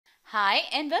Hi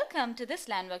and welcome to this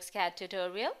LANDWorksCAD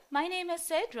tutorial. My name is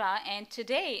Cedra and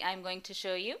today I'm going to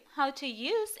show you how to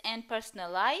use and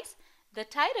personalize the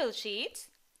title sheets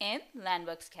in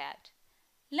LANDWorksCAD.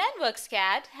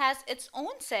 LANDWorksCAD has its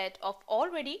own set of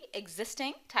already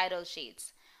existing title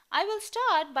sheets. I will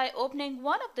start by opening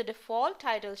one of the default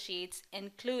title sheets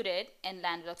included in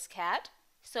LANDWorksCAD.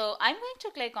 So I'm going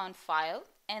to click on File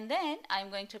and then I'm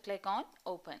going to click on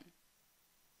Open.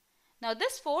 Now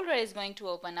this folder is going to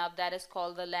open up, that is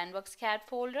called the LANDWorksCAD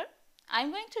folder.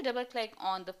 I'm going to double click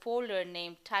on the folder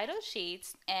named Title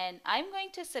Sheets and I'm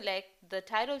going to select the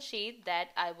title sheet that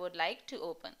I would like to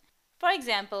open. For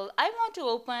example, I want to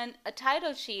open a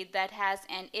title sheet that has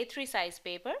an A3 size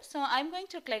paper. So I'm going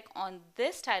to click on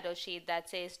this title sheet that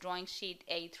says Drawing Sheet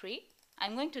A3.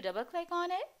 I'm going to double click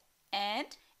on it and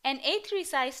an A3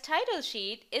 size title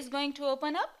sheet is going to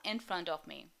open up in front of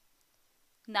me.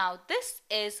 Now this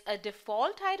is a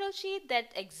default title sheet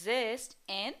that exists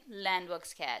in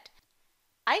LANDWorksCAD.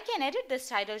 I can edit this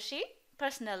title sheet,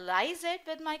 personalize it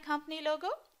with my company logo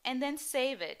and then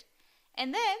save it.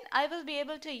 And then I will be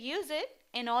able to use it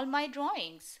in all my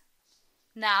drawings.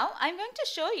 Now I'm going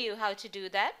to show you how to do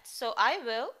that. So I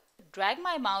will drag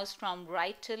my mouse from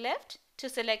right to left to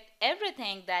select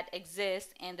everything that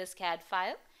exists in this CAD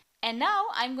file. And now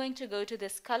I'm going to go to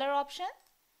this color option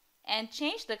and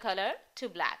change the color to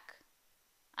black.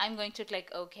 I'm going to click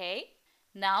OK.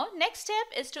 Now next step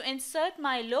is to insert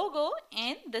my logo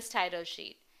in this title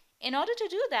sheet. In order to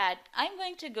do that, I'm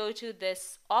going to go to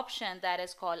this option that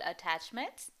is called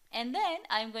Attachments and then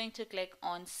I'm going to click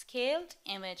on Scaled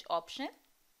Image option.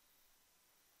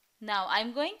 Now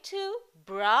I'm going to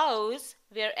browse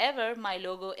wherever my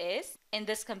logo is in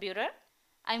this computer.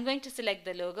 I'm going to select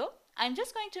the logo. I'm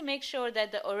just going to make sure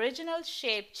that the original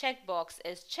shape checkbox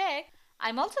is checked.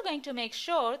 I'm also going to make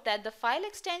sure that the file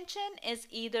extension is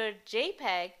either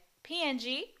JPEG,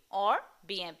 PNG or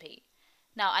BMP.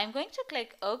 Now I'm going to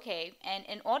click OK, and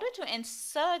in order to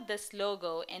insert this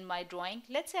logo in my drawing,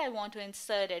 let's say I want to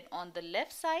insert it on the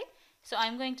left side. So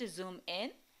I'm going to zoom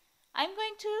in. I'm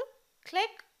going to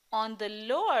click on the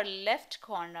lower left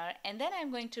corner and then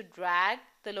I'm going to drag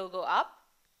the logo up.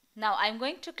 Now I'm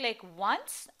going to click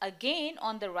once again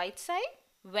on the right side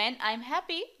when I'm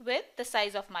happy with the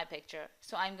size of my picture.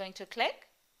 So I'm going to click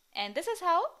and this is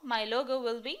how my logo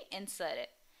will be inserted.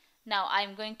 Now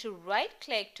I'm going to right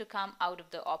click to come out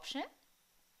of the option.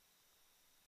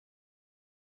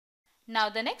 Now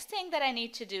the next thing that I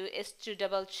need to do is to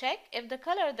double check if the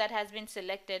color that has been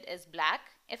selected is black.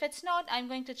 If it's not, I'm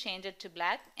going to change it to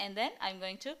black and then I'm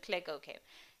going to click OK.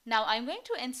 Now I'm going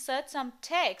to insert some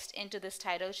text into this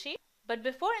title sheet, but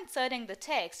before inserting the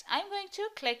text, I'm going to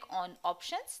click on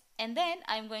Options and then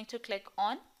I'm going to click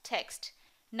on Text.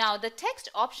 Now the text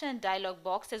option dialog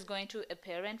box is going to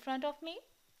appear in front of me.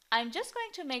 I'm just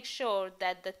going to make sure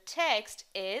that the text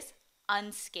is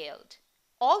unscaled.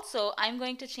 Also, I'm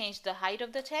going to change the height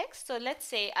of the text. So let's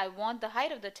say I want the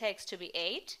height of the text to be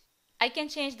 8. I can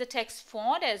change the text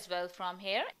font as well from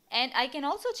here, and I can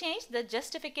also change the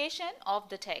justification of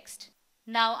the text.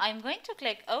 Now I'm going to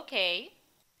click OK,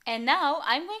 and now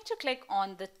I'm going to click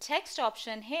on the text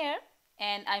option here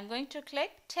and I'm going to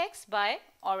click Text by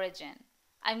Origin.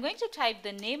 I'm going to type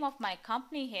the name of my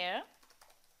company here.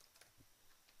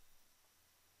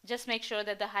 Just make sure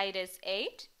that the height is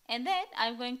 8 and then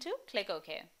I'm going to click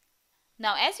OK.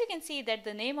 Now as you can see that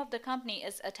the name of the company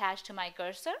is attached to my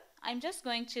cursor, I'm just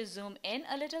going to zoom in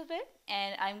a little bit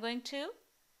and I'm going to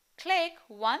click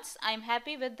once I'm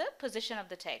happy with the position of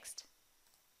the text.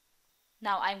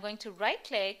 Now I'm going to right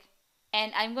click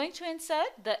and I'm going to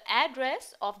insert the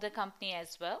address of the company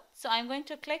as well. So I'm going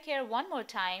to click here one more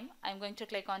time. I'm going to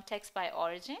click on Text by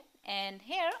Origin and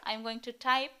here I'm going to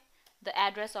type the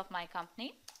address of my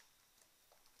company.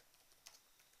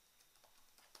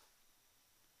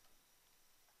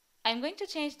 I'm going to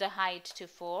change the height to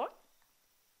 4.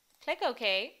 Click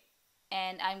OK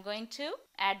and I'm going to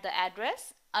add the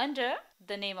address under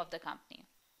the name of the company.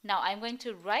 Now I'm going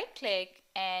to right click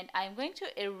and I'm going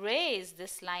to erase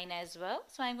this line as well.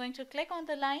 So I'm going to click on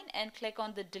the line and click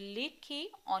on the delete key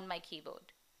on my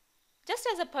keyboard. Just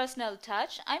as a personal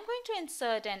touch, I'm going to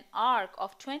insert an arc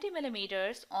of 20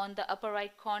 millimeters on the upper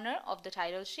right corner of the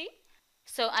title sheet.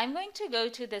 So I'm going to go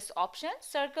to this option,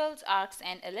 Circles, Arcs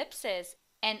and Ellipses,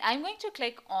 and I'm going to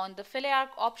click on the fillet arc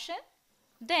option.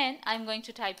 Then I'm going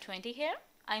to type 20 here.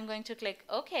 I'm going to click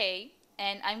OK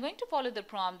and I'm going to follow the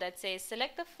prompt that says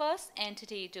select the first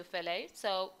entity to fillet.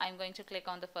 So I'm going to click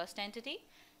on the first entity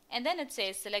and then it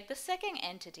says select the second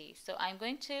entity. So I'm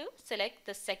going to select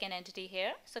the second entity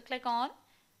here. So click on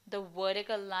the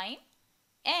vertical line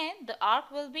and the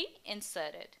arc will be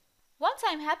inserted. Once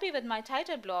I'm happy with my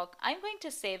title block, I'm going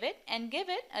to save it and give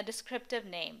it a descriptive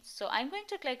name. So I'm going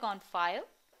to click on File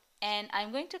and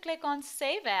I'm going to click on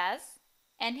Save As,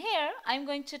 and here I'm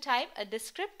going to type a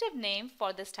descriptive name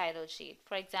for this title sheet.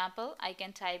 For example, I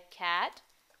can type CAD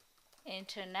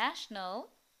International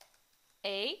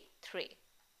A3.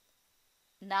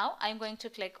 Now I'm going to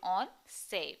click on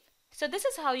Save. So this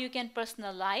is how you can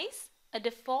personalize a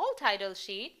default title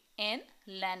sheet in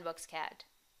LANDWorksCAD.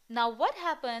 Now what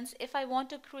happens if I want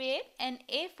to create an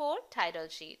A4 title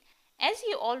sheet? As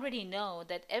you already know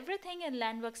that everything in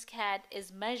LANDWorksCAD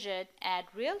is measured at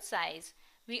real size,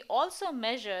 we also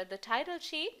measure the title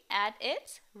sheet at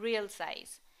its real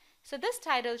size. So this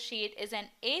title sheet is an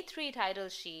A3 title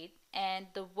sheet and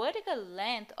the vertical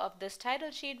length of this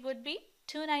title sheet would be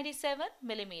 297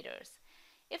 millimeters.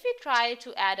 If we try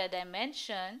to add a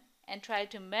dimension and try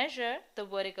to measure the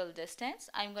vertical distance,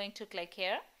 I'm going to click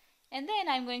here and then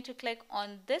I'm going to click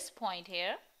on this point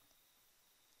here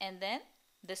and then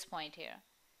this point here.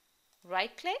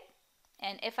 Right click,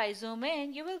 and if I zoom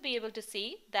in, you will be able to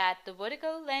see that the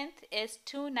vertical length is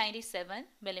 297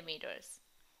 millimeters.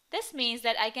 This means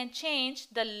that I can change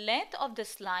the length of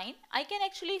this line. I can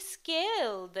actually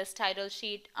scale this title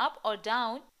sheet up or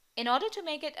down in order to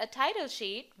make it a title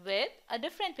sheet with a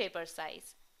different paper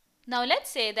size. Now let's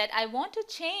say that I want to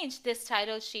change this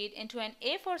title sheet into an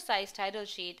A4 size title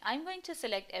sheet. I'm going to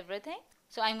select everything.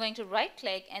 So I'm going to right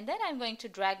click and then I'm going to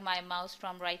drag my mouse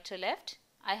from right to left.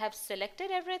 I have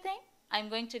selected everything. I'm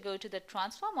going to go to the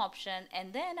transform option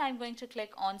and then I'm going to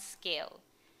click on scale.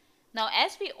 Now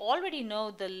as we already know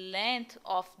the length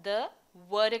of the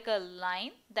vertical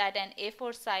line that an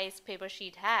A4 size paper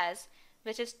sheet has,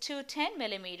 which is 210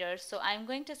 millimeters, so I'm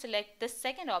going to select this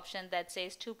second option that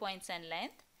says 2 points and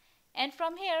length. And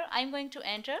from here, I'm going to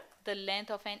enter the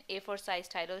length of an A4 size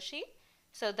title sheet.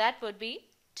 So that would be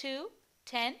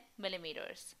 210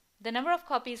 millimeters. The number of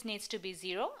copies needs to be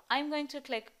 0. I'm going to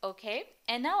click OK.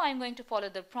 And now I'm going to follow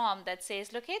the prompt that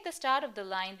says locate the start of the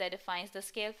line that defines the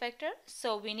scale factor.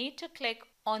 So we need to click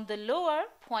on the lower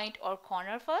point or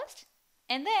corner first.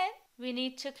 And then we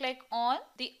need to click on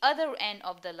the other end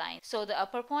of the line. So the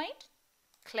upper point,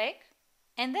 click.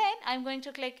 And then I'm going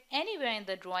to click anywhere in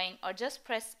the drawing or just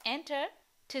press enter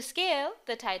to scale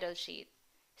the title sheet.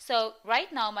 So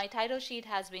right now my title sheet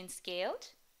has been scaled.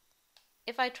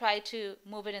 If I try to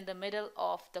move it in the middle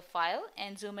of the file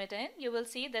and zoom it in, you will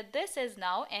see that this is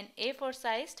now an A4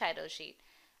 size title sheet.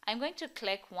 I'm going to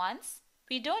click once.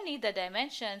 We don't need the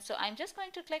dimension, so I'm just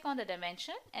going to click on the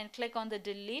dimension and click on the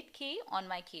delete key on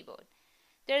my keyboard.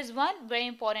 There is one very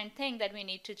important thing that we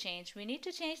need to change. We need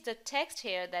to change the text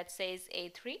here that says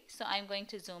A3. So I'm going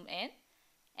to zoom in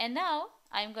and now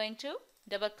I'm going to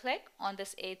double click on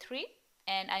this A3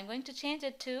 and I'm going to change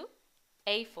it to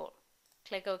A4.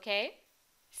 Click OK.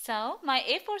 So my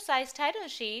A4 size title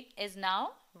sheet is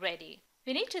now ready.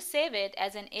 We need to save it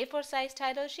as an A4 size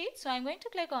title sheet. So I'm going to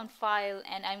click on File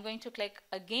and I'm going to click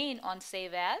again on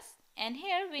Save As. And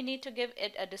here we need to give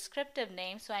it a descriptive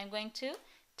name. So I'm going to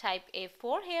type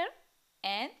A4 here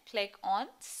and click on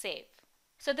Save.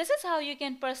 So this is how you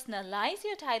can personalize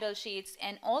your title sheets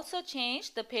and also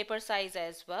change the paper size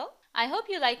as well. I hope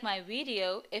you liked my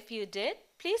video. If you did,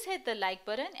 please hit the like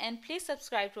button and please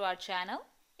subscribe to our channel.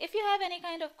 If you have any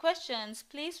kind of questions,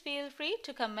 please feel free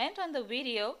to comment on the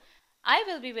video. I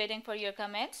will be waiting for your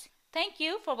comments. Thank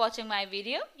you for watching my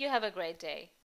video. You have a great day.